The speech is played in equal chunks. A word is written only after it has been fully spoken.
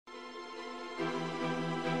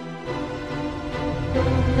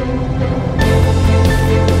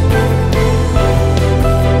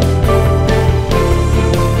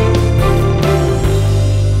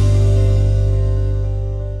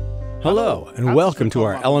Hello, and welcome to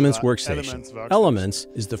our Elements workstation. Elements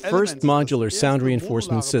is the first modular sound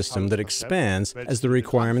reinforcement system that expands as the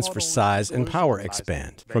requirements for size and power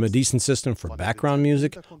expand. From a decent system for background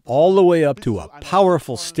music, all the way up to a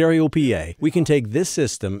powerful stereo PA, we can take this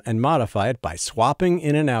system and modify it by swapping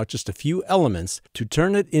in and out just a few elements to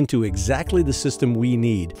turn it into exactly the system we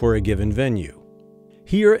need for a given venue.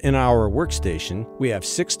 Here in our workstation, we have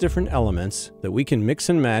 6 different elements that we can mix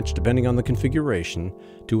and match depending on the configuration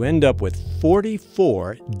to end up with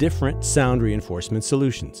 44 different sound reinforcement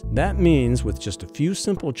solutions. That means with just a few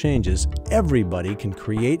simple changes, everybody can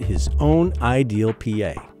create his own ideal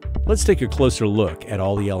PA. Let's take a closer look at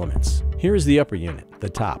all the elements. Here is the upper unit, the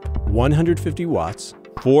top, 150 watts,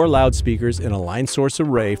 4 loudspeakers in a line source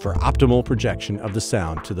array for optimal projection of the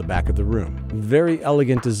sound to the back of the room. Very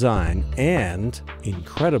elegant design and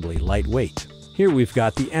incredibly lightweight. Here we've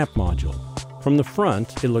got the amp module. From the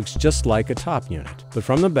front, it looks just like a top unit, but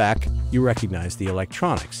from the back, you recognize the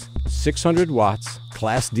electronics. 600 watts,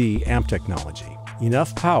 Class D amp technology.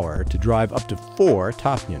 Enough power to drive up to 4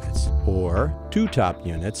 top units, or 2 top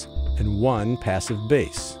units and 1 passive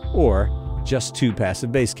bass, or just 2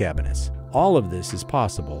 passive bass cabinets. All of this is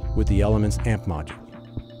possible with the Elements amp module.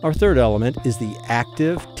 Our third element is the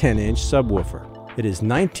active 10-inch subwoofer. It is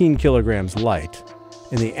 19 kilograms light,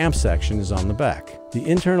 and the amp section is on the back. The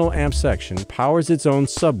internal amp section powers its own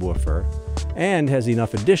subwoofer and has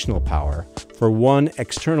enough additional power for 1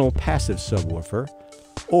 external passive subwoofer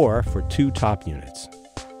or for 2 top units.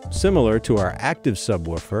 Similar to our active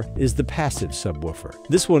subwoofer is the passive subwoofer.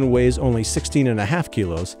 This one weighs only 16.5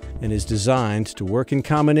 kilos and is designed to work in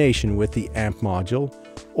combination with the amp module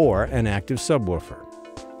or an active subwoofer.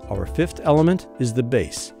 Our fifth element is the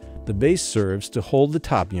bass. The bass serves to hold the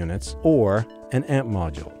top units or an amp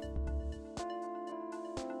module.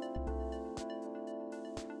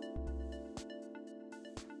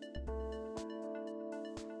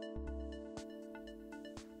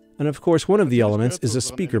 And of course, one of the elements is a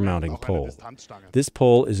speaker mounting pole. This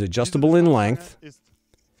pole is adjustable in length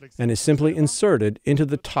and is simply inserted into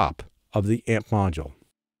the top of the amp module.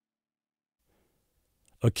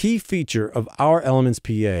 A key feature of our Elements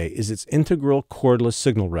PA is its integral cordless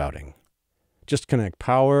signal routing. Just connect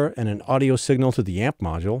power and an audio signal to the amp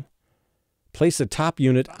module, place a top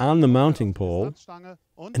unit on the mounting pole,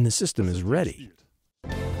 and the system is ready.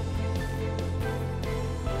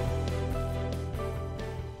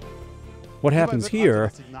 What happens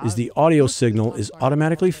here is the audio signal is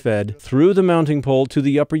automatically fed through the mounting pole to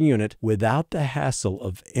the upper unit without the hassle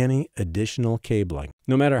of any additional cabling.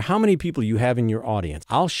 No matter how many people you have in your audience,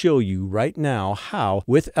 I'll show you right now how,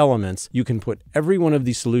 with Elements, you can put every one of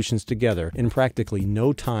these solutions together in practically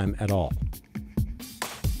no time at all.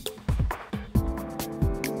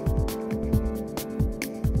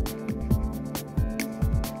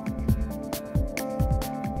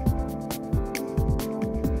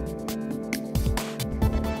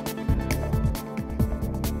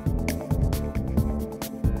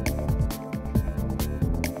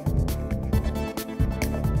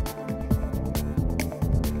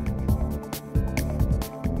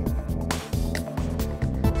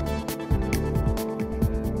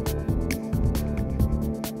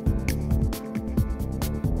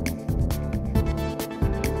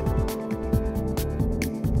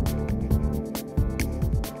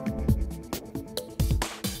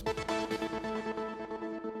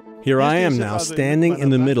 Here I am now standing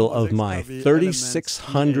in the middle of my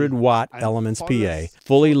 3600 watt Elements PA,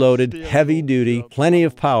 fully loaded, heavy duty, plenty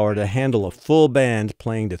of power to handle a full band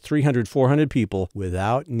playing to 300-400 people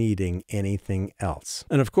without needing anything else.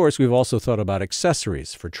 And of course, we've also thought about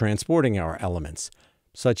accessories for transporting our elements,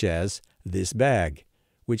 such as this bag,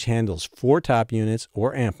 which handles 4 top units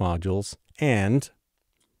or amp modules and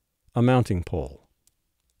a mounting pole.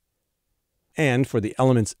 And for the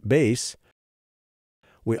Elements bass,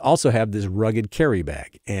 we also have this rugged carry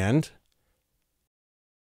bag and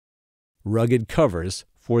rugged covers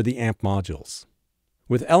for the amp modules.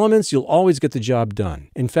 With Elements, you'll always get the job done.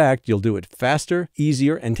 In fact, you'll do it faster,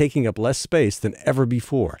 easier, and taking up less space than ever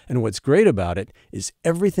before. And what's great about it is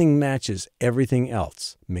everything matches everything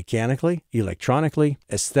else, mechanically, electronically,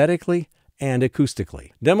 aesthetically, and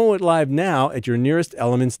acoustically. Demo it live now at your nearest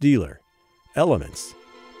Elements dealer. Elements,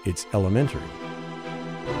 it's elementary.